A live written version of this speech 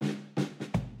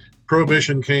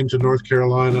Prohibition came to North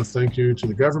Carolina, thank you to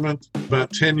the government, about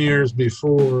 10 years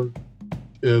before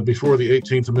the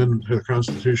 18th Amendment to the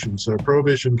Constitution. So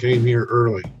Prohibition came here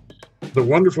early. The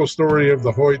wonderful story of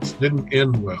the Hoyts didn't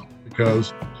end well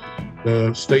because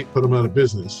the state put them out of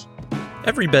business.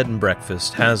 Every bed and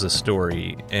breakfast has a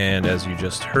story, and as you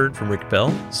just heard from Rick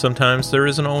Bell, sometimes there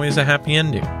isn't always a happy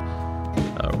ending.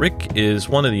 Rick is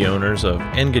one of the owners of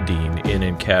Engadine Inn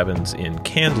and Cabins in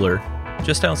Candler,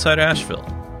 just outside Asheville.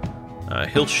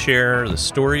 He'll share the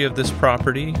story of this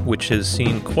property, which has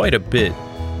seen quite a bit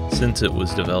since it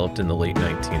was developed in the late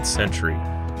 19th century.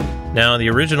 Now, the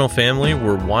original family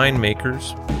were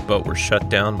winemakers, but were shut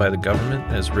down by the government,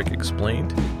 as Rick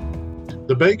explained.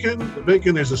 The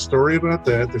bacon, there's a story about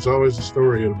that. There's always a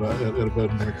story about at a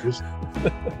bed and breakfast.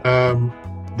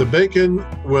 The bacon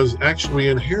was actually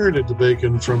inherited the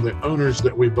bacon from the owners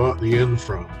that we bought the inn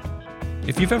from.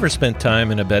 If you've ever spent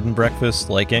time in a bed and breakfast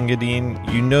like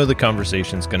Engadine, you know the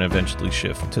conversation's going to eventually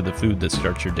shift to the food that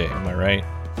starts your day, am I right?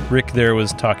 Rick there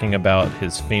was talking about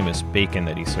his famous bacon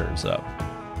that he serves up.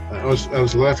 I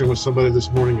was laughing with somebody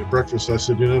this morning at breakfast. I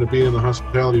said, to be in the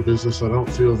hospitality business, I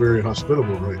don't feel very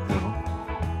hospitable right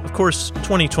now. Of course,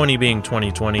 2020 being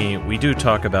 2020, we do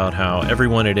talk about how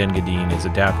everyone at Engadine is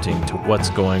adapting to what's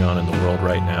going on in the world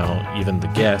right now, even the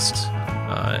guests,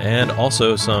 and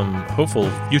also some hopeful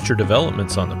future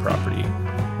developments on the property,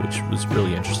 which was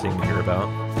really interesting to hear about.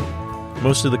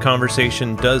 Most of the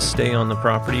conversation does stay on the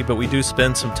property, but we do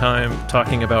spend some time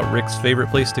talking about Rick's favorite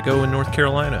place to go in North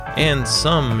Carolina, and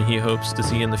some he hopes to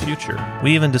see in the future.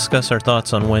 We even discuss our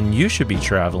thoughts on when you should be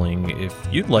traveling if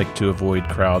you'd like to avoid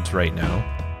crowds right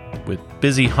now. With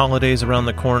busy holidays around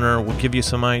the corner, we'll give you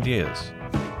some ideas.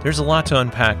 There's a lot to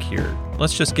unpack here.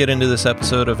 Let's just get into this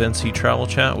episode of NC Travel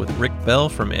Chat with Rick Bell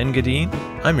from Engadine.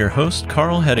 I'm your host,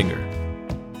 Carl Hedinger.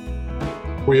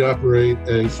 We operate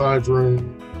a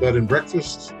 5-room bed and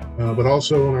breakfast, but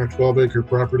also on our 12-acre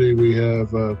property, we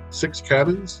have 6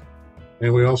 cabins,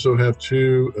 and we also have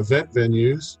 2 event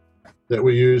venues that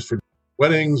we use for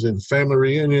weddings and family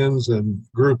reunions and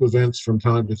group events from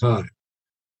time to time.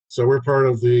 So we're part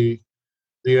of the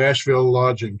Asheville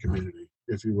lodging community,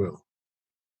 if you will.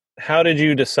 How did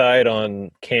you decide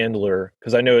on Candler?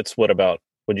 Because I know it's about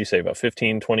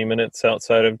 15, 20 minutes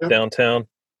outside of downtown?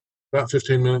 About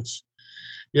 15 minutes.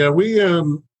 Yeah, we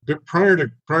prior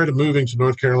to moving to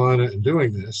North Carolina and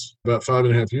doing this about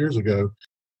 5.5 years ago,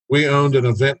 we owned an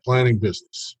event planning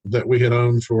business that we had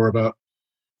owned for about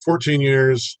 14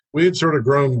 years. We had sort of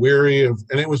grown weary of,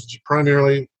 and it was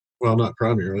not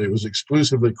primarily, it was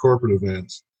exclusively corporate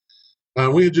events.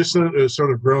 We had just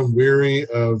sort of grown weary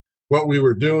of what we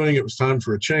were doing. It was time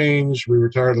for a change. We were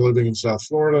tired of living in South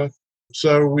Florida.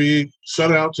 So we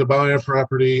set out to buy a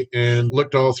property and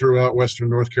looked all throughout Western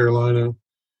North Carolina.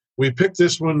 We picked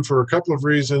this one for a couple of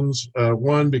reasons.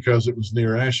 One, because it was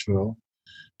near Asheville.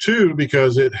 2,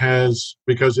 because it had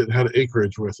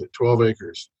acreage with it, 12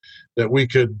 acres, that we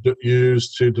could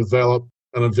use to develop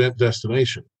an event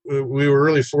destination. We were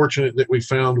really fortunate that we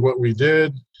found what we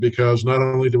did, because not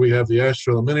only do we have the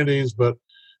Asheville amenities, but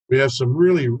we have some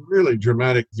really, really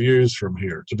dramatic views from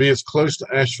here. To be as close to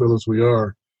Asheville as we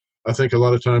are, I think a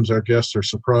lot of times our guests are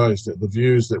surprised at the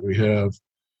views that we have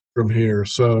from here.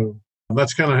 So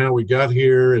that's kind of how we got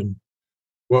here and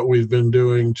what we've been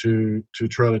doing to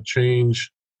try to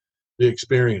change the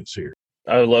experience here.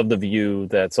 I love the view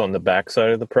that's on the backside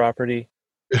of the property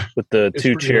with the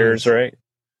 2 chairs, nice. Right?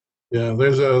 Yeah,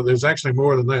 there's actually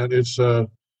more than that. It's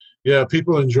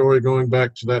people enjoy going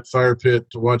back to that fire pit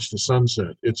to watch the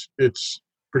sunset. It's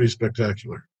pretty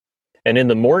spectacular. And in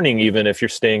the morning, even if you're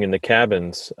staying in the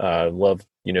cabins, love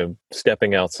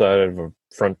stepping outside of a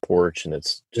front porch, and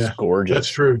it's just gorgeous. That's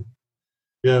true.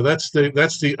 Yeah, that's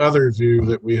the other view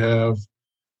that we have.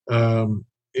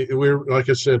 We're, like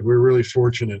I said, we're really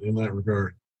fortunate in that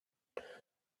regard.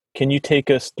 Can you take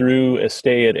us through a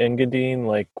stay at Engadine?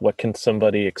 Like, what can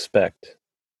somebody expect?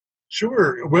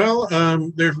 Sure. Well,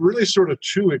 there's really sort of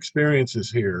 2 experiences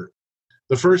here.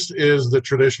 The first is the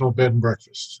traditional bed and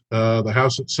breakfast. The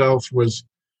house itself was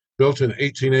built in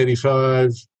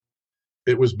 1885.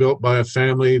 It was built by a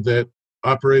family that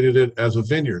operated it as a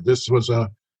vineyard. This was a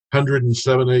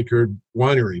 107-acre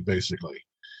winery, basically,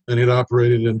 and it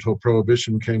operated until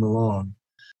Prohibition came along.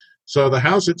 So the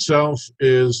house itself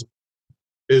is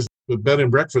the bed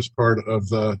and breakfast part of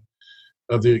the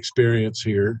experience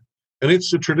here, and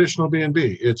it's a traditional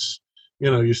B&B. It's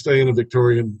you stay in a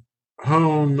Victorian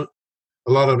home,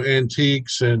 a lot of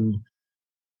antiques and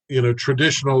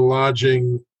traditional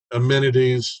lodging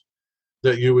amenities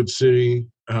that you would see.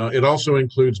 It also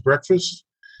includes breakfast.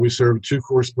 We serve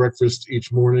 2-course breakfast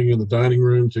each morning in the dining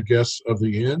room to guests of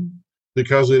the inn.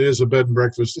 because it is a bed and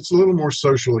breakfast, it's a little more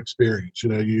social experience.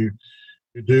 You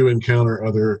do encounter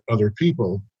other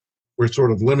people. We're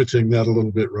sort of limiting that a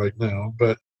little bit right now,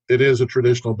 but it is a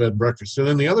traditional bed and breakfast. And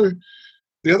then the other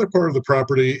part of the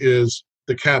property is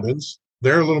the cabins.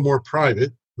 They're a little more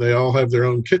private. They all have their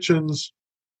own kitchens.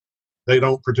 They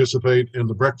don't participate in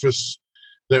the breakfasts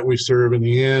that we serve in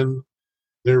the inn.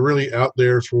 They're really out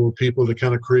there for people to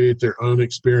kind of create their own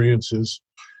experiences.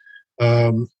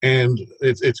 And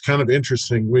it's kind of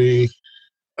interesting.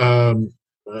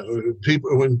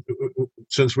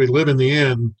 Since we live in the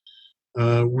inn,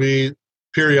 we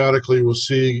periodically will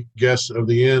see guests of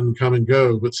the inn come and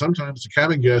go, but sometimes the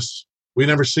cabin guests, we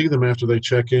never see them after they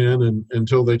check in and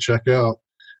until they check out.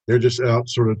 They're just out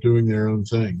sort of doing their own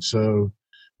thing. So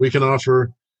we can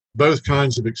offer both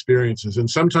kinds of experiences. And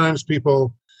sometimes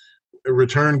people,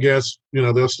 return guests,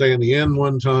 they'll stay in the inn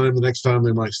one time, the next time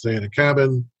they might stay in a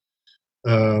cabin.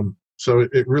 So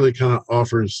it really kind of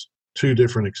offers two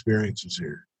different experiences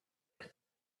here.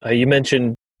 You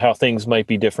mentioned how things might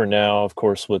be different now, of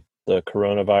course, with the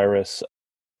coronavirus.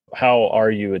 How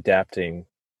are you adapting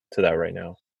to that right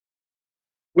now?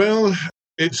 Well,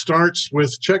 it starts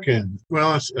with check-in.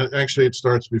 Well, actually, it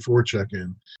starts before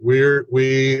check-in.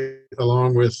 We,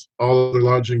 along with all other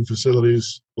lodging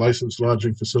facilities, licensed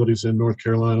lodging facilities in North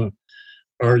Carolina,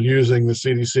 are using the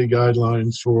CDC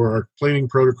guidelines for our cleaning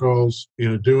protocols,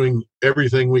 doing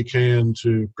everything we can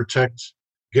to protect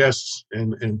guests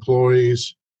and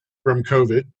employees from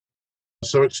COVID.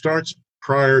 So it starts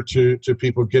prior to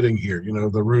people getting here,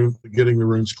 getting the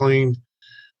rooms cleaned.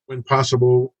 When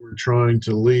possible, we're trying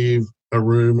to leave a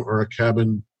room or a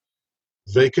cabin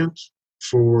vacant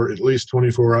for at least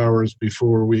 24 hours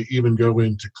before we even go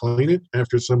in to clean it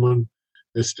after someone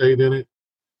has stayed in it.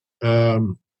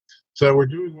 So we're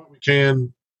doing what we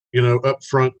can, up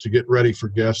front to get ready for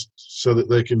guests so that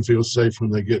they can feel safe when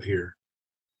they get here.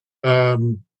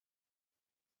 Then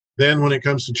when it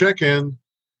comes to check-in,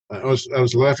 I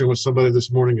was laughing with somebody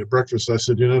this morning at breakfast. I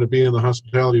said, to be in the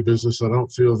hospitality business, I don't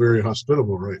feel very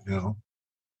hospitable right now.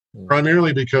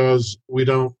 Primarily because we're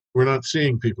not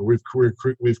seeing people.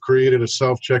 We've created a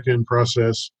self check-in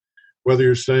process, whether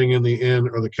you're staying in the inn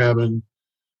or the cabin,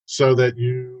 so that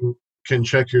you can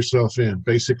check yourself in.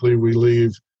 Basically, we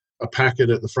leave a packet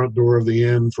at the front door of the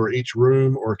inn for each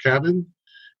room or cabin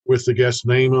with the guest's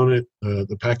name on it.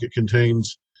 The packet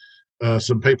contains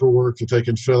some paperwork that they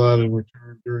can fill out and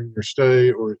return during their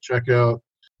stay or at checkout.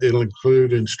 It'll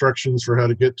include instructions for how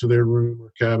to get to their room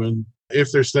or cabin.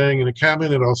 If they're staying in a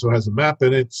cabin, it also has a map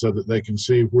in it so that they can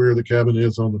see where the cabin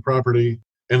is on the property.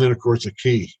 And then, of course, a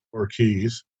key or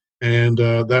keys. And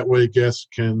that way guests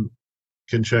can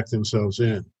check themselves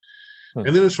in.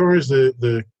 And then as far as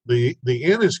the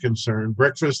inn is concerned,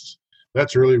 breakfast,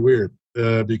 that's really weird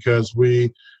because we're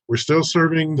still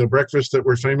serving the breakfast that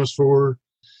we're famous for.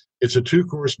 It's a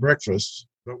 2-course breakfast,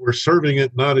 but we're serving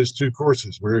it not as 2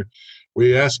 courses.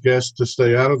 We ask guests to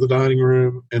stay out of the dining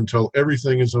room until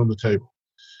everything is on the table.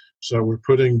 So we're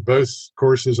putting both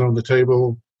courses on the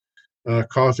table,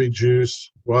 coffee,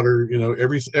 juice, water,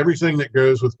 everything that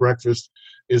goes with breakfast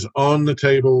is on the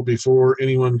table before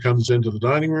anyone comes into the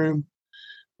dining room.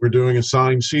 We're doing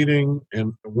assigned seating,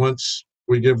 and once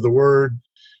we give the word,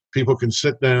 people can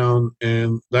sit down,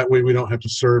 and that way we don't have to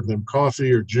serve them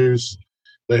coffee or juice.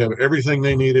 They have everything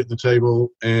they need at the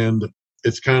table, and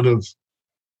it's kind of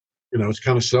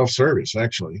self-service,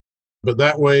 actually. But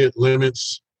that way it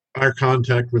limits our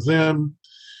contact with them.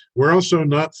 We're also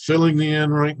not filling the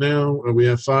inn right now. We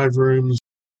have 5 rooms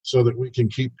so that we can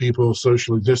keep people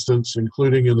socially distanced,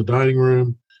 including in the dining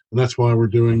room. And that's why we're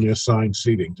doing the assigned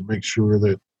seating, to make sure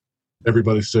that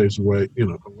everybody stays away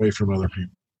from other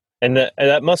people. And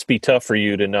that must be tough for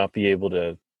you to not be able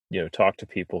to, talk to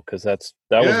people, because that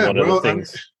was one of the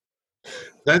things.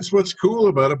 That's what's cool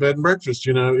about a bed and breakfast.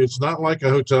 It's not like a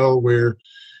hotel where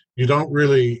you don't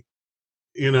really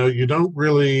get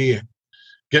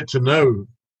to know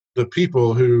the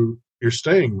people who you're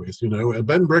staying with. A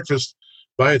bed and breakfast,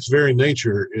 by its very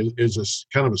nature, is a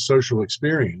kind of a social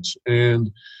experience. And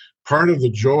part of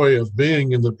the joy of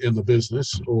being in the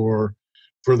business, or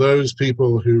for those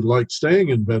people who like staying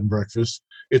in bed and breakfast,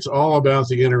 it's all about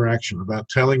the interaction, about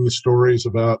telling the stories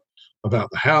about the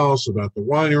house, about the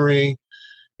winery,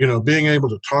 being able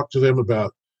to talk to them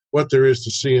about what there is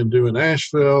to see and do in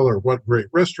Asheville, or what great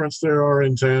restaurants there are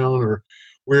in town, or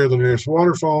where the nearest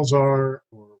waterfalls are,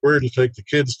 or where to take the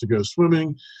kids to go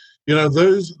swimming.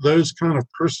 Those kind of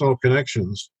personal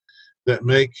connections that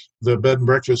make the bed and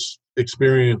breakfast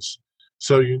experience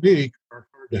so unique are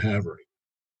hard to have right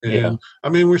now. And I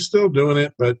mean, we're still doing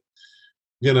it, but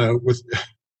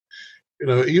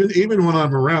even when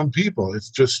I'm around people, it's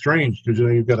just strange because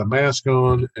you've got a mask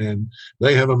on and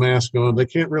they have a mask on. They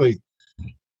can't really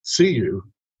see you,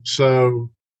 so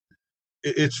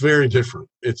it's very different.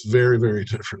 It's very, very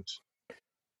different.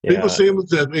 Yeah. People seem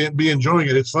to be enjoying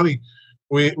it. It's funny.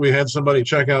 We had somebody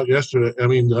check out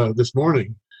this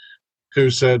morning, who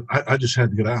said, I just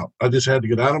had to get out. I just had to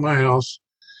get out of my house.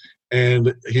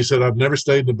 And he said, I've never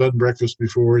stayed in a bed and breakfast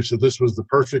before. He said, this was the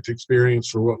perfect experience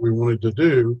for what we wanted to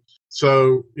do.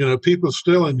 So, people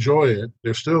still enjoy it.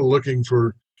 They're still looking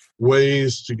for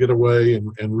ways to get away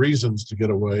and reasons to get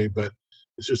away, but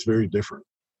it's just very different.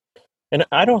 And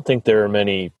I don't think there are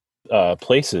many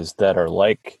places that are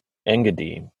like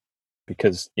Engadine,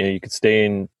 because, you could stay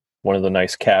in one of the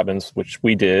nice cabins, which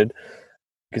we did.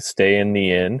 You could stay in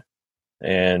the inn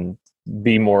and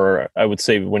be more, I would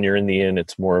say when you're in the inn,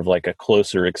 it's more of like a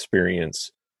closer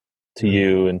experience to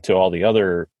you and to all the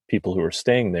other people who are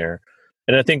staying there.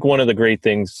 And I think one of the great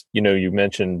things, you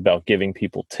mentioned about giving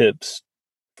people tips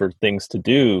for things to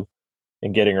do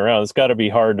and getting around, it's got to be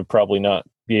hard to probably not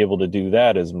be able to do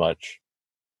that as much.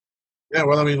 Yeah,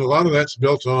 well, a lot of that's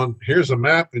built on, here's a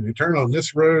map and you turn on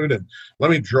this road and let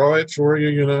me draw it for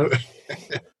you,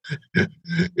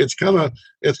 It's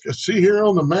see here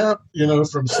on the map,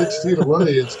 from 6 feet away,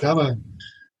 it's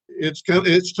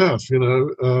tough,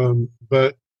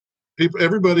 but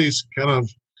everybody's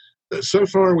so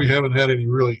far we haven't had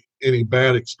any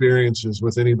bad experiences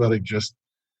with anybody just,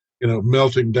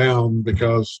 melting down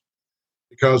because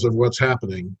of what's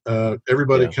happening.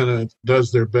 Everybody kind of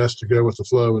does their best to go with the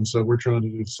flow. And so we're trying to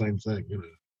do the same thing,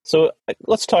 So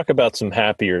let's talk about some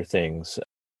happier things.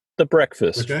 The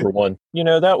breakfast, for one.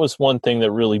 That was one thing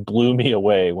that really blew me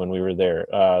away when we were there.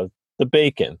 The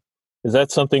bacon. Is that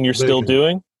something you're still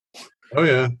doing? Oh,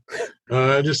 yeah.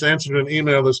 I just answered an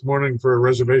email this morning for a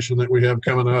reservation that we have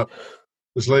coming up.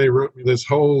 This lady wrote me this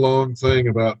whole long thing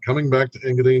about coming back to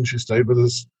Engadine. She stayed with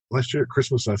us last year at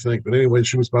Christmas, I think. But anyway,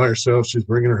 she was by herself. She's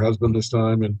bringing her husband this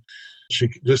time. And she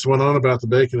just went on about the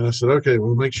bacon. And I said, okay,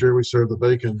 we'll make sure we serve the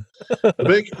bacon. The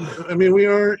bacon, we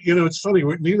are, it's funny.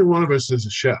 Neither one of us is a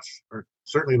chef, or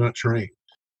certainly not trained.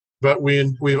 But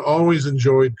we've always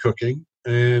enjoyed cooking.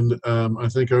 And I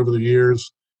think over the years,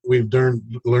 we've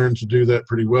learned to do that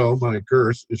pretty well. My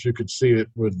girth, if you could see it,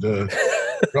 would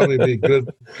probably be good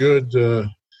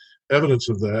evidence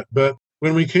of that. But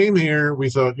when we came here, we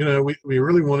thought, we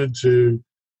really wanted to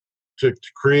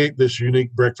create this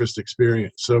unique breakfast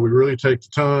experience. So we really take the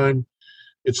time.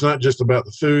 It's not just about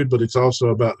the food, but it's also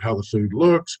about how the food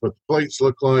looks, what the plates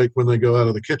look like when they go out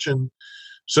of the kitchen,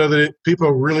 so that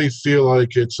people really feel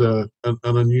like it's an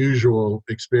unusual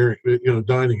experience,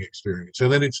 dining experience.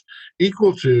 And then it's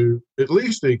at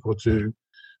least equal to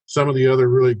some of the other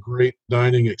really great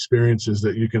dining experiences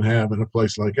that you can have in a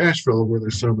place like Asheville, where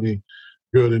there's so many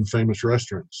good and famous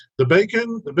restaurants. The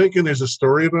bacon, there's a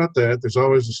story about that. There's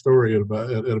always a story at a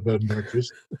bed and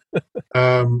breakfast.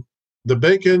 The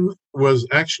bacon was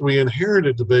actually, we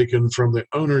inherited the bacon from the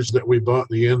owners that we bought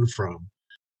the inn from.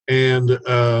 And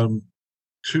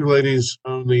two ladies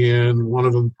owned the inn. One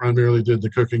of them primarily did the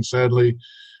cooking. Sadly,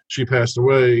 she passed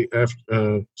away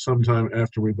sometime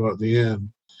after we bought the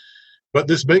inn. But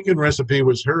this bacon recipe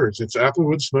was hers. It's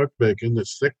applewood smoked bacon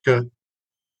that's thick cut.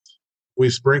 We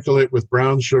sprinkle it with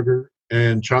brown sugar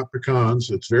and chopped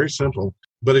pecans. It's very simple,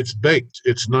 but it's baked.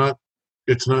 It's not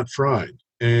fried.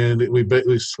 And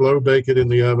we slow bake it in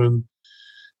the oven.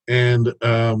 And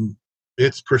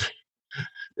it's pretty,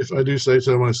 if I do say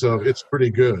so myself, it's pretty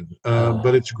good.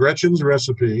 But it's Gretchen's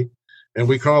recipe, and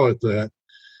we call it that.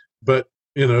 But,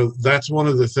 that's one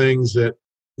of the things that,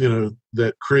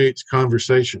 that creates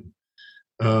conversation,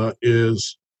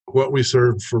 is what we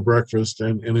serve for breakfast.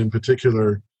 And in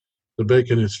particular, the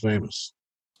bacon is famous.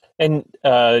 And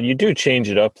you do change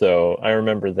it up, though. I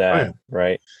remember that,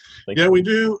 right? Yeah, we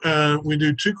do. We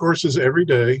do 2 courses every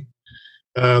day.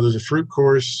 There's a fruit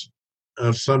course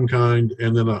of some kind,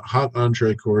 and then a hot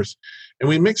entree course. And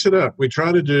we mix it up. We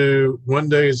try to do one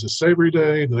day is a savory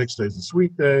day, the next day is a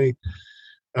sweet day.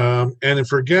 And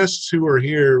for guests who are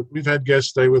here, we've had guests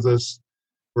stay with us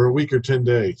for a week or 10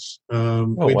 days.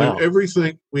 We do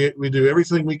everything. We do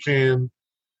everything we can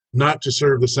not to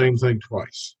serve the same thing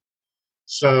twice.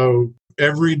 So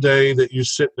every day that you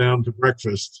sit down to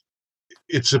breakfast,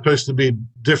 it's supposed to be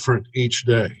different each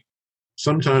day.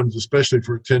 Sometimes, especially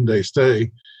for a 10-day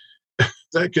stay,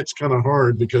 that gets kind of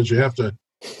hard because you have to,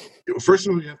 first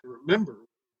of all, you have to remember what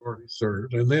you've already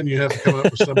served, and then you have to come up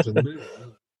with something new.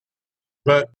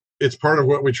 But it's part of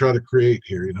what we try to create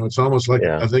here. It's almost like,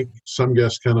 I think some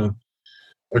guests kind of,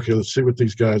 okay, let's see what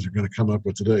these guys are going to come up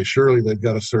with today. Surely they've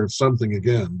got to serve something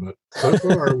again. But so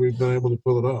far, we've been able to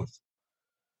pull it off.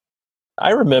 I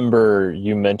remember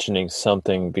you mentioning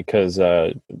something because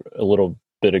a little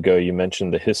bit ago you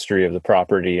mentioned the history of the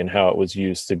property and how it was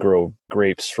used to grow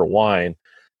grapes for wine.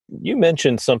 You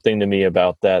mentioned something to me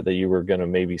about that you were going to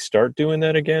maybe start doing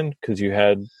that again because you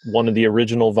had one of the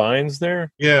original vines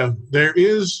there. Yeah, there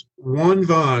is one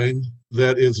vine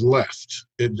that is left.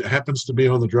 It happens to be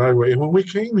on the driveway. And when we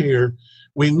came here,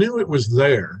 we knew it was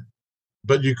there,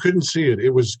 but you couldn't see it. It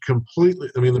was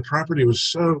completely, I mean, the property was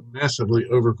so massively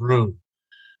overgrown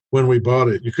when we bought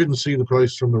it. You couldn't see the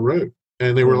place from the road.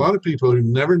 And there were a lot of people who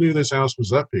never knew this house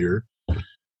was up here.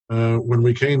 When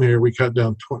we came here, we cut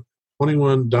down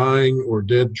 21 dying or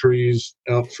dead trees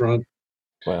out front.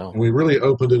 Wow. And we really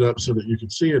opened it up so that you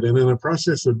could see it. And in the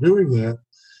process of doing that,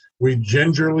 we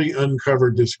gingerly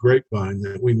uncovered this grapevine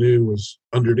that we knew was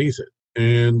underneath it.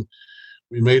 And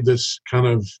we made this kind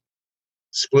of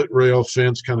split rail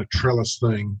fence, kind of trellis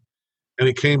thing. And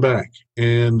it came back.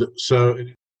 And so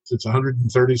it's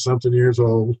 130 something years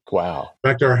old. Wow. In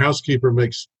fact, our housekeeper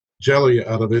makes jelly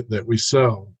out of it that we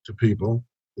sell to people.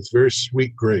 It's very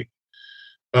sweet grape.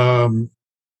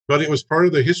 But it was part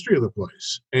of the history of the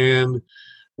place. And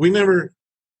we never,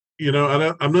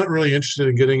 I'm not really interested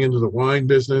in getting into the wine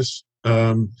business.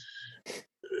 I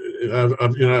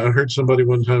heard somebody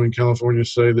one time in California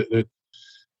say that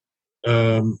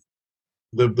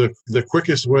the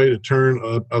quickest way to turn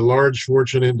a large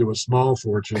fortune into a small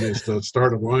fortune is to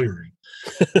start a winery.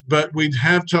 But we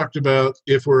have talked about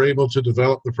if we're able to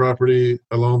develop the property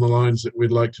along the lines that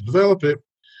we'd like to develop it,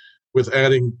 with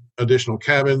adding additional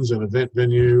cabins, an event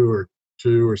venue or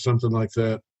two or something like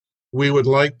that, we would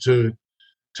like to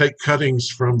take cuttings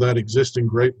from that existing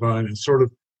grapevine and sort of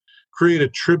create a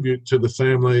tribute to the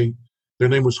family. Their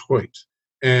name was Hoyt.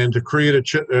 And to create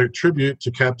a tribute to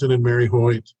Captain and Mary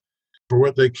Hoyt for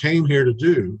what they came here to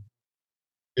do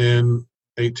in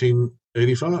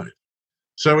 1885.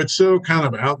 So it's still kind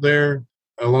of out there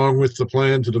along with the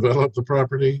plan to develop the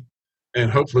property, and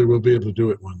hopefully we'll be able to do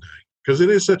it one day. Because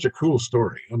it is such a cool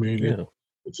story. I mean,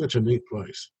 it's such a neat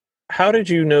place. How did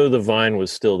you know the vine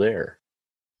was still there?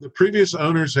 The previous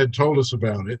owners had told us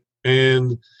about it,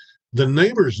 and the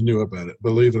neighbors knew about it,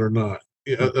 believe it or not.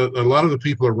 A lot of the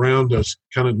people around us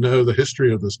kind of know the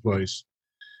history of this place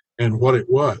and what it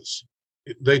was.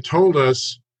 They told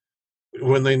us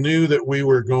when they knew that we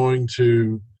were going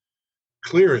to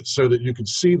clear it so that you could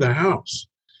see the house.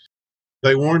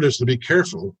 They warned us to be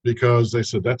careful because they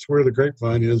said that's where the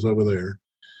grapevine is over there.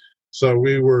 So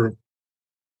we were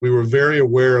very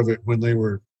aware of it when they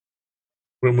were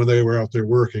out there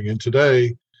working. And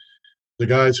today, the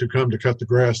guys who come to cut the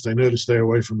grass, they know to stay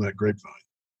away from that grapevine.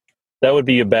 That would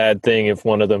be a bad thing if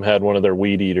one of them had one of their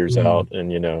weed eaters out,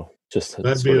 and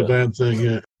that'd be a bad thing.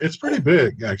 Yeah, it's pretty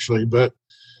big actually, but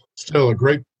still,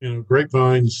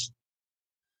 grapevines.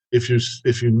 If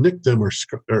you nick them or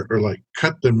like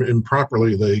cut them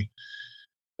improperly, they,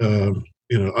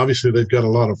 obviously they've got a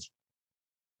lot of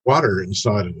water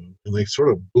inside of them, and they sort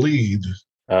of bleed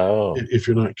if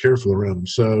you're not careful around them.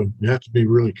 So you have to be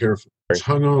really careful. It's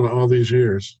hung on all these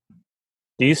years.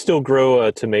 Do you still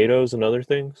grow tomatoes and other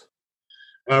things?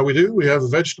 We do. We have a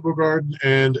vegetable garden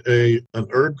and an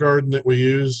herb garden that we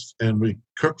use and we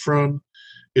cook from.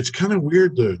 It's kind of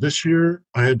weird though. This year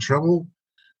I had trouble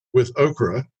with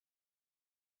okra.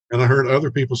 And I heard other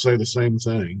people say the same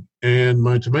thing. And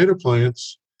my tomato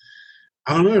plants,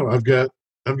 I don't know. I've got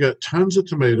tons of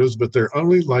tomatoes, but they're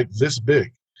only like this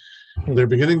big. They're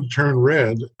beginning to turn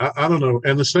red. I don't know.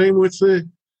 And the same with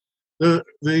the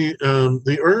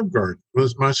herb garden.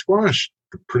 Was my squash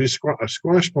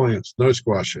squash plants? No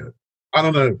squash yet. I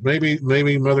don't know.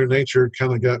 Maybe Mother Nature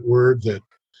kind of got word that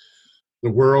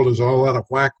the world is all out of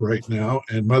whack right now,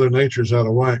 and Mother Nature's out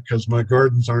of whack because my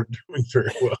gardens aren't doing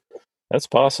very well. That's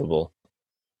possible.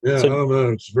 Yeah, I don't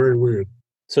know. It's very weird.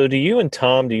 So do you and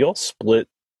Tom, do y'all split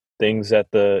things at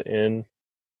the inn?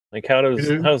 Like how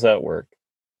does that work?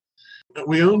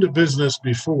 We owned a business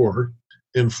before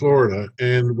in Florida,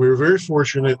 and we were very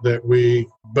fortunate that we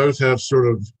both have sort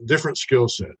of different skill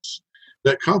sets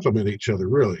that complement each other,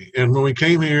 really. And when we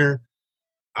came here,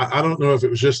 I don't know if it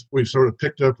was just we sort of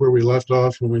picked up where we left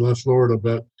off when we left Florida,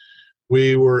 but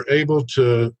we were able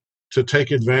to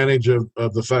take advantage of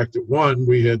the fact that, one,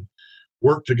 we had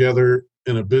worked together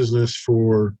in a business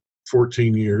for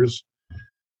 14 years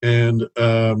and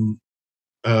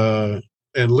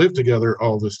lived together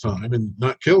all this time and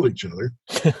not killed each other.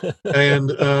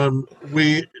 And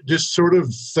we just sort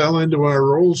of fell into our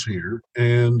roles here.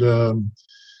 And,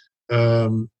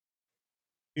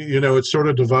 it's sort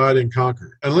of divide and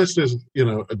conquer. Unless there's,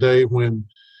 a day when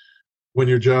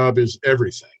your job is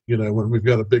everything, when we've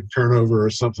got a big turnover or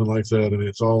something like that and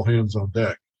it's all hands on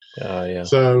deck. Yeah.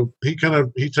 So he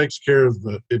takes care of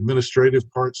the administrative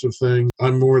parts of things.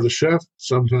 I'm more the chef.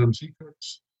 Sometimes he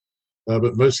cooks,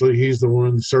 but mostly he's the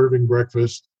one serving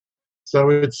breakfast. So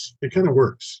it kind of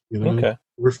works, you know. Okay.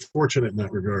 We're fortunate in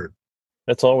that regard.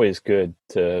 That's always good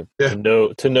to Yeah.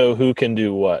 know who can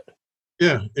do what.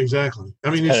 Yeah, exactly.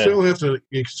 I mean, It's kinda,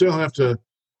 you still have to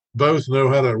both know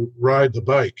how to ride the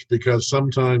bike, because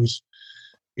sometimes,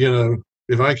 you know,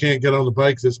 if I can't get on the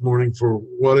bike this morning for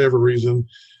whatever reason,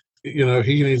 you know,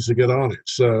 he needs to get on it.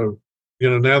 So, you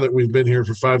know, now that we've been here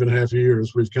for 5.5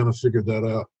 years, we've kind of figured that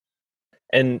out.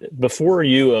 and before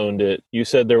you owned it, you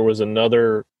said there was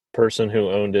another person who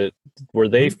owned it. Were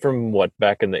they from what,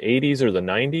 back in the 80s or the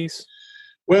 90s?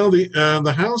 Well,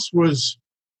 the house was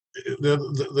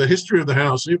the history of the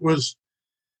house.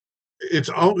 It's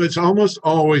almost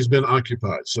always been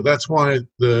occupied, so that's why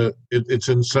it's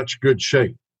in such good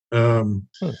shape.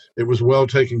 It was well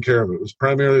taken care of. It was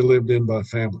primarily lived in by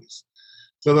families.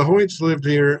 So the Hoyts lived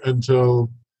here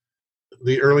until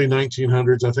the early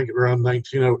 1900s, I think around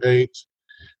 1908.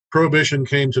 Prohibition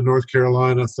came to North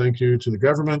Carolina, thank you to the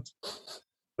government,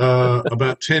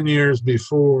 about 10 years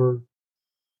before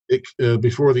the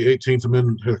 18th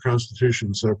Amendment to the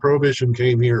Constitution. So Prohibition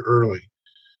came here early.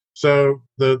 So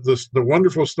the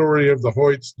wonderful story of the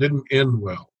Hoyts didn't end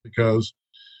well, because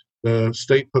the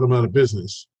state put them out of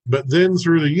business. But then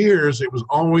through the years, it was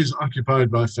always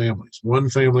occupied by families. One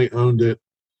family owned it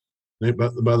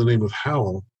by the name of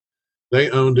Howell. They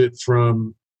owned it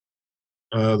from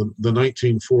the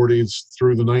 1940s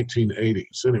through the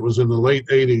 1980s. And it was in the late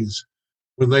 80s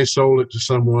when they sold it to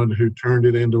someone who turned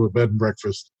it into a bed and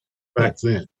breakfast back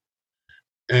then.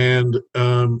 And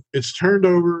it's turned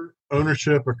over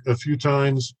ownership a few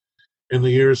times in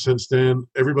the years since then.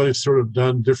 Everybody's sort of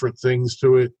done different things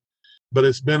to it, but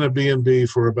it's been a B&B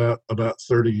for about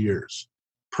 30 years.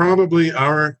 Probably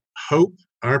our hope,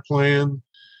 our plan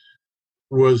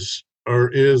was or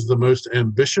is the most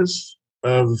ambitious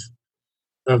of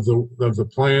the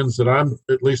plans that I'm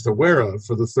at least aware of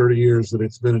for the 30 years that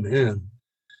it's been an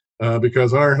inn,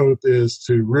 because our hope is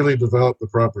to really develop the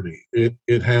property.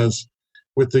 It has,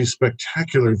 with these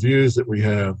spectacular views that we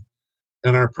have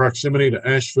and our proximity to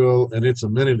Asheville and its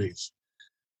amenities,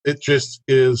 it just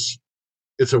is.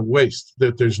 It's a waste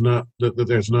that there's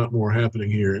not more happening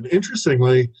here. And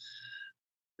interestingly,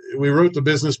 we wrote the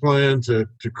business plan to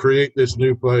create this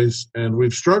new place, and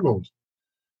we've struggled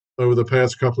over the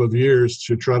past couple of years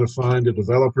to try to find a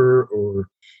developer or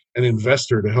an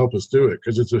investor to help us do it,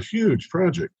 because it's a huge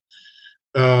project.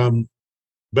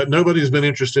 But nobody's been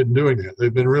interested in doing that.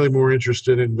 They've been really more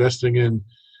interested in investing in,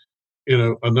 you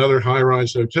know, another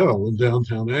high-rise hotel in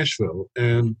downtown Asheville.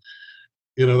 And,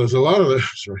 you know, there's a lot of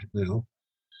those right now.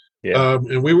 Yeah.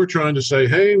 And we were trying to say,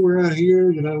 hey, we're out here,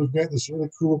 you know, we've got this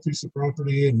really cool piece of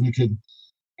property, and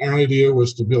our idea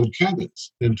was to build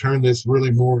cabins and turn this really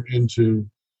more into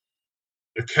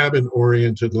a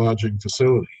cabin-oriented lodging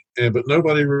facility. But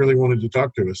nobody really wanted to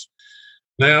talk to us.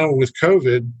 Now, with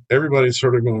COVID, everybody's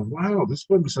sort of going, wow, this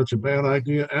wasn't such a bad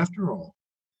idea after all.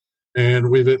 And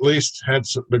we've at least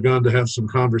begun to have some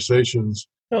conversations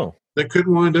that could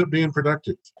wind up being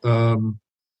productive.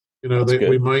 You know,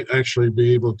 we might actually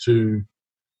be able to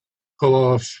pull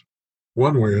off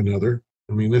one way or another.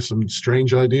 I mean, there's some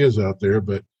strange ideas out there,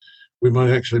 but we might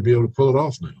actually be able to pull it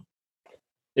off now.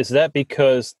 Is that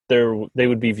because they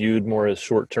would be viewed more as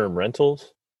short-term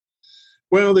rentals?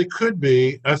 Well, they could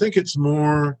be. I think it's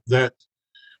more that,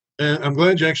 and I'm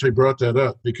glad you actually brought that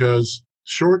up, because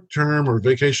short-term or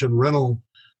vacation rental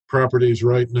properties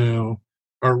right now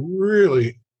are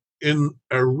really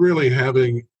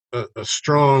having a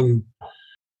strong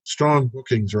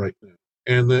bookings right now.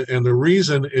 And the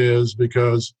reason is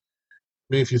because,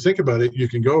 I mean, if you think about it, you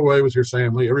can go away with your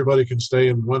family. Everybody can stay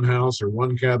in one house or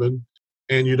one cabin,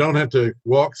 and you don't have to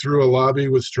walk through a lobby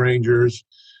with strangers.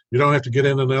 You don't have to get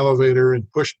in an elevator and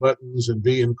push buttons and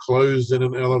be enclosed in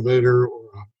an elevator or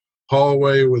a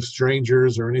hallway with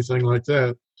strangers or anything like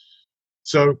that.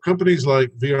 So companies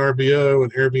like VRBO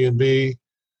and Airbnb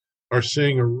are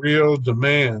seeing a real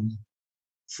demand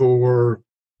for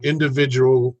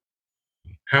individual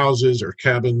houses or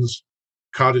cabins,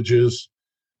 cottages,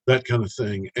 that kind of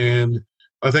thing. And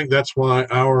I think that's why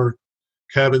our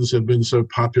cabins have been so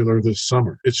popular this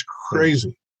summer. It's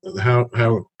crazy how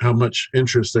much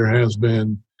interest there has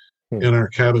been in our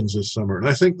cabins this summer. And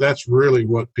I think that's really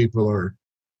what people are,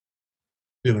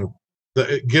 you know,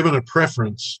 given a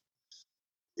preference,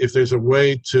 if there's a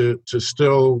way to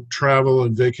still travel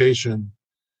and vacation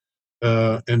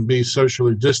and be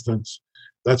socially distanced,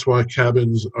 that's why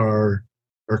cabins or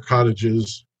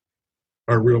cottages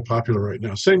are real popular right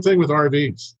now. Same thing with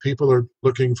RVs. People are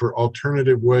looking for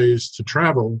alternative ways to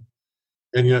travel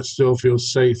and yet still feel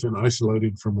safe and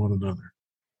isolated from one another.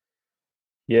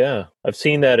 Yeah, I've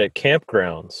seen that at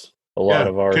campgrounds. A lot Yeah,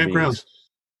 of RVs.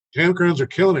 campgrounds are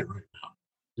killing it right now.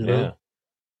 You know, Yeah.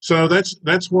 so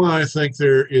that's why I think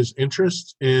there is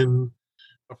interest in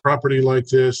a property like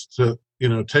this to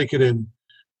take it in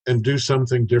and do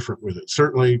something different with it.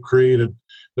 Certainly created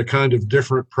the kind of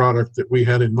different product that we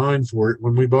had in mind for it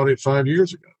when we bought it 5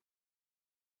 years ago.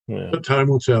 Yeah. But time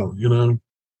will tell.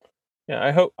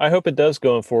 Yeah, I hope it does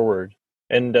going forward.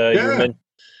 And you're Yeah, meant.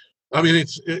 I mean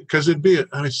it's because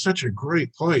it's such a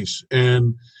great place,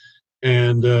 and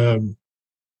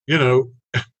you know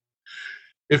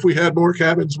if we had more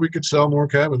cabins, we could sell more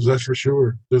cabins. That's for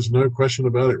sure. There's no question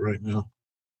about it right now.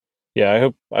 Yeah,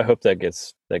 I hope that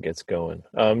gets going.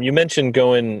 You mentioned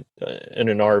going in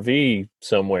an RV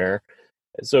somewhere.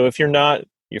 So if you're not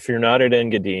at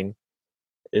Engadine,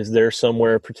 is there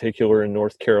somewhere particular in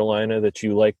North Carolina that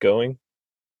you like going?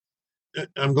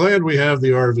 I'm glad we have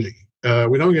the RV.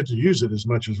 We don't get to use it as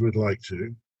much as we'd like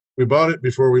to. We bought it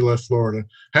before we left Florida.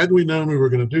 Had we known we were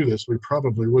going to do this, we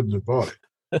probably wouldn't have bought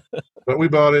it. But we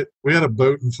bought it. We had a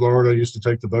boat in Florida. I used to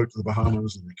take the boat to the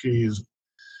Bahamas and the Keys.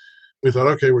 We thought,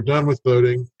 okay, we're done with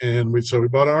boating, and so we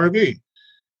bought an RV.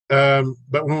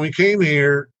 But when we came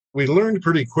here, we learned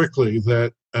pretty quickly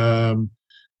that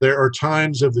there are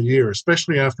times of the year,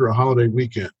 especially after a holiday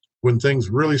weekend, when things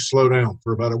really slow down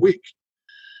for about a week.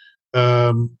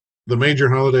 The major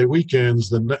holiday weekends,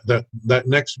 that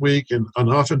next week, and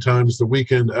oftentimes the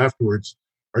weekend afterwards,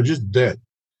 are just dead.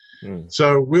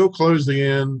 So we'll close the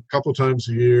inn a couple times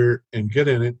a year and get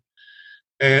in it.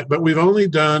 But we've only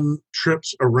done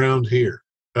trips around here.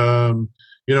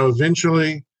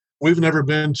 Eventually, we've never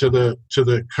been to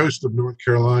the coast of North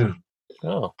Carolina.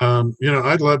 Oh,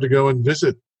 I'd love to go and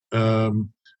visit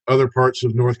other parts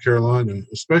of North Carolina,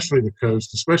 especially the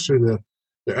coast, especially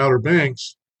the Outer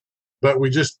Banks. But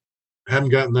we just haven't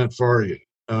gotten that far yet.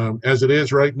 As it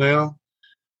is right now,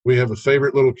 we have a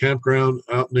favorite little campground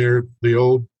out near the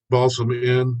old Balsam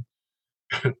Inn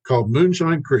called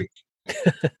Moonshine Creek.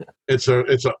 It's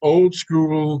an old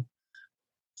school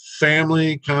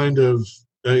family kind of.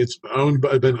 It's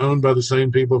been owned by the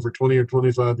same people for 20 or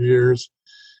 25 years.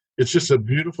 It's just a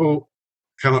beautiful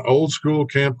kind of old school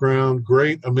campground.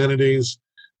 Great amenities.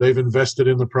 They've invested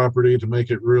in the property to make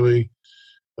it really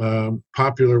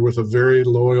popular with a very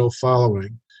loyal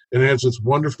following. It has this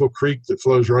wonderful creek that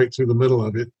flows right through the middle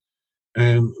of it,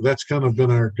 and that's kind of been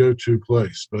our go-to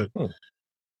place. But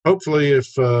hopefully,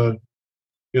 if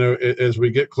as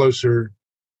we get closer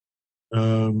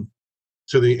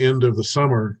to the end of the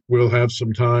summer, we'll have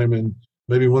some time, and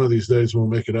maybe one of these days we'll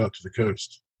make it out to the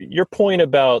coast. your point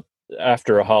about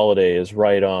after a holiday is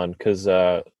right on, because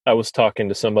I was talking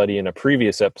to somebody in a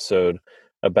previous episode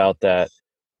about that,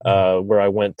 where I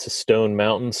went to Stone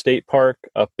Mountain State Park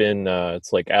up in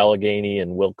it's like Allegheny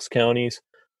and Wilkes counties,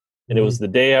 and it was the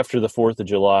day after the 4th of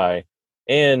July,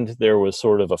 and there was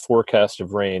sort of a forecast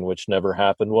of rain, which never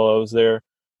happened while I was there.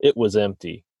 It was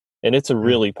empty, and it's a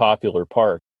really popular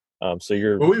park. So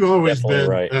you're we've always definitely been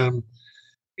right.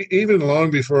 Even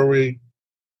long before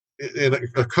in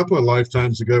a couple of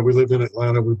lifetimes ago, we lived in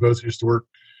Atlanta. We both used to work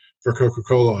for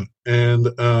Coca-Cola, and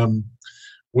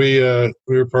we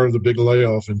were part of the big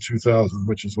layoff in 2000,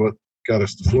 which is what got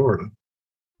us to Florida.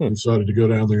 We decided to go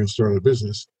down there and start a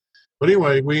business. But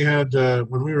anyway, we had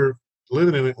when we were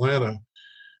living in Atlanta,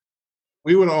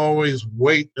 we would always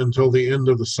wait until the end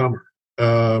of the summer.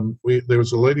 There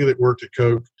was a lady that worked at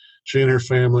Coke. She and her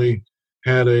family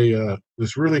had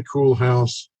this really cool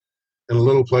house in a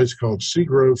little place called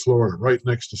Seagrove, Florida, right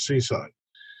next to Seaside.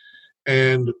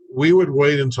 And we would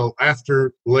wait until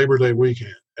after Labor Day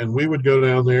weekend, and we would go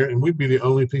down there, and we'd be the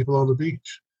only people on the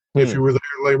beach. If you were there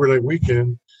Labor Day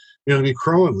weekend, you'd be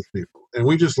crawling with people. And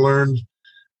we just learned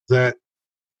that,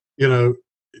 that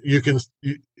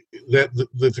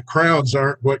the crowds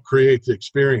aren't what create the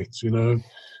experience.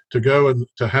 To go and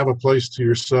to have a place to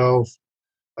yourself,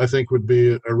 I think would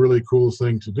be a really cool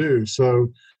thing to do.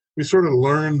 So we sort of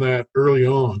learned that early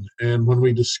on. And when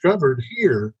we discovered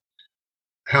here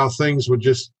how things would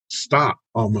just stop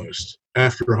almost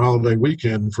after a holiday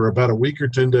weekend for about a week or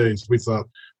 10 days, we thought,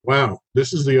 wow,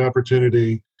 this is the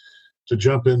opportunity to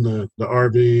jump in the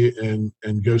RV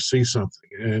and go see something.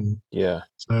 And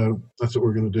so that's what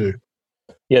we're going to do.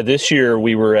 Yeah, this year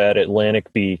we were at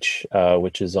Atlantic Beach,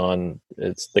 which is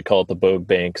they call it the Bogue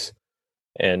Banks,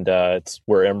 and it's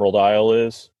where Emerald Isle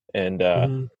is. And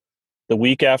the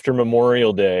week after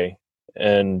Memorial Day,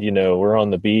 and we're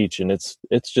on the beach, and it's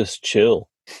just chill.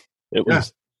 It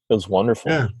was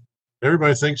wonderful. Yeah,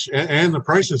 everybody thinks, and the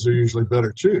prices are usually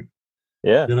better too.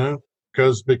 Yeah.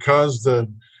 Because the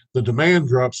demand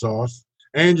drops off,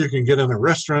 and you can get in a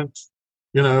restaurant.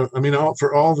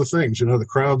 For all the things. The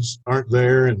crowds aren't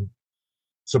there, and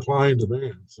supply and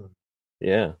demand. So.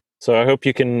 Yeah. So I hope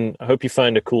you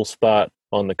find a cool spot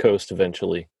on the coast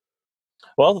eventually.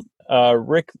 Well,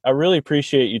 Rick, I really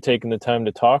appreciate you taking the time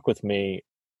to talk with me.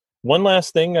 One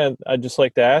last thing I'd just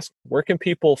like to ask, where can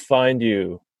people find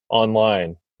you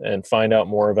online and find out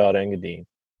more about Engadine?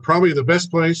 Probably the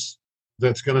best place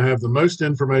that's going to have the most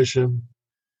information,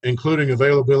 including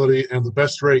availability and the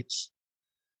best rates,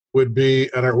 would be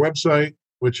at our website,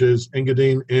 which is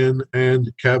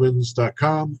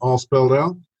EngadineInnAndCabins.com, all spelled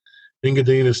out.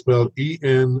 Engadine is spelled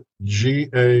Engadine.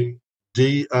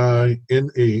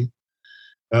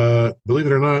 Believe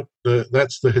it or not,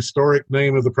 that's the historic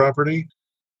name of the property.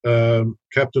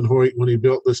 Captain Hoyt, when he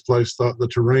built this place, thought the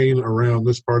terrain around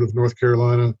this part of North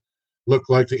Carolina looked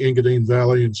like the Engadine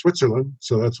Valley in Switzerland,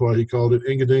 so that's why he called it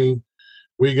Engadine.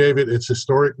 We gave it its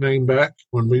historic name back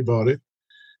when we bought it,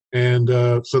 and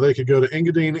so they could go to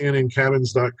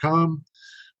EngadineInnAndCabins.com,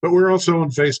 but we're also on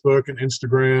Facebook and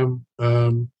Instagram.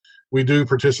 We do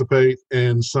participate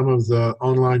in some of the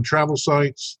online travel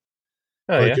sites,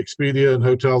 Expedia and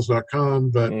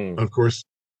Hotels.com, but of course,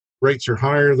 rates are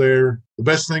higher there. The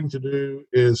best thing to do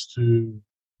is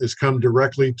come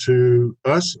directly to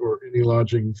us or any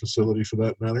lodging facility for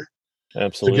that matter.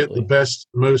 Absolutely. To get the best,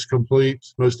 most complete,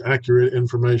 most accurate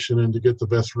information and to get the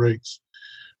best rates.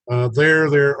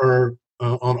 There are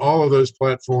on all of those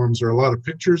platforms, there are a lot of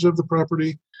pictures of the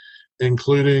property,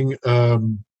 including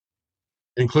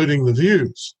the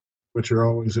views, which are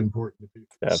always important to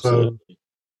people. Absolutely.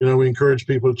 So, we encourage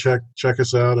people to check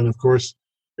us out, and of course,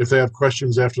 if they have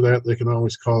questions after that, they can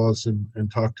always call us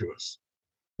and talk to us.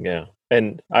 Yeah.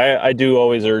 And I do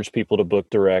always urge people to book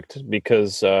direct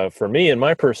because for me, in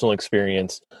my personal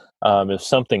experience, if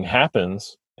something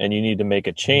happens and you need to make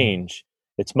a change,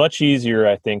 it's much easier,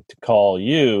 I think, to call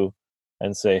you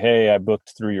and say, hey, I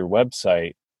booked through your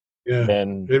website. Yeah,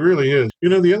 it really is.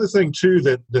 The other thing, too,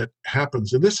 that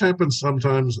happens, and this happens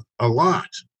sometimes a lot,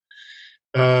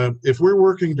 if we're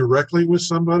working directly with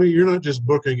somebody, you're not just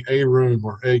booking a room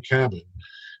or a cabin.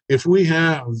 If we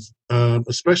have,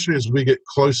 especially as we get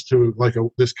close to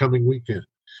this coming weekend,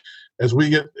 as we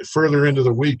get further into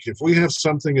the week, if we have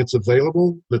something that's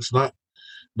available that's not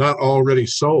already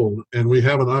sold, and we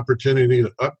have an opportunity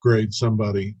to upgrade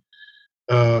somebody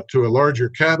to a larger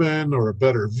cabin or a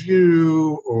better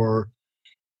view or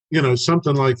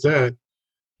something like that,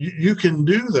 you can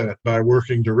do that by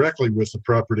working directly with the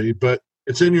property, but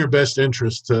it's in your best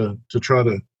interest to try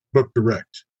to book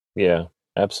direct. Yeah,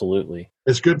 absolutely.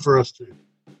 It's good for us too.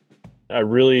 I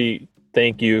really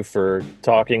thank you for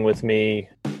talking with me.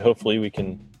 Hopefully we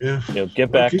can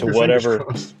get back to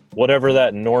whatever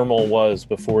that normal was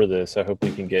before this. I hope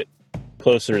we can get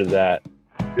closer to that.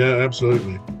 Yeah,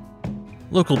 absolutely.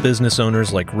 Local business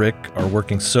owners like Rick are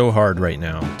working so hard right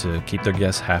now to keep their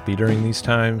guests happy during these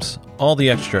times. All the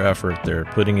extra effort they're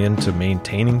putting into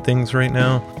maintaining things right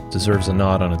now deserves a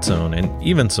nod on its own and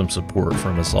even some support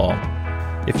from us all.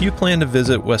 If you plan to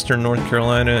visit Western North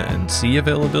Carolina and see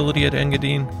availability at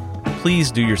Engadine,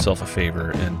 please do yourself a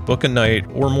favor and book a night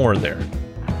or more there.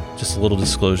 Just a little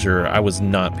disclosure, I was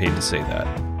not paid to say that.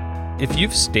 If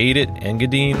you've stayed at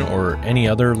Engadine or any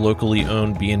other locally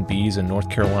owned B&Bs in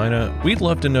North Carolina, we'd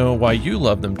love to know why you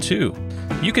love them too.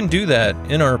 You can do that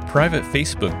in our private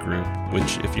Facebook group,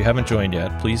 which if you haven't joined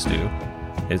yet, please do.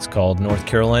 It's called North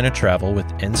Carolina Travel with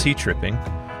NC Tripping,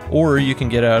 or you can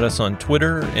get at us on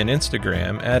Twitter and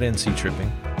Instagram at NC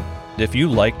Tripping. If you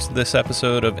liked this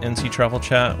episode of NC Travel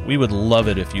Chat, we would love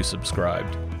it if you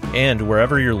subscribed. And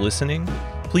wherever you're listening,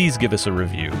 please give us a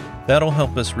review. That'll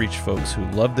help us reach folks who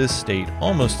love this state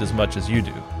almost as much as you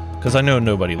do, because I know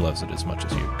nobody loves it as much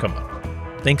as you. Come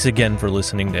on. Thanks again for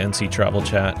listening to NC Travel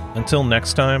Chat. Until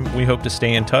next time, we hope to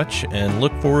stay in touch and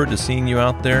look forward to seeing you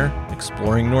out there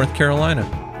exploring North Carolina.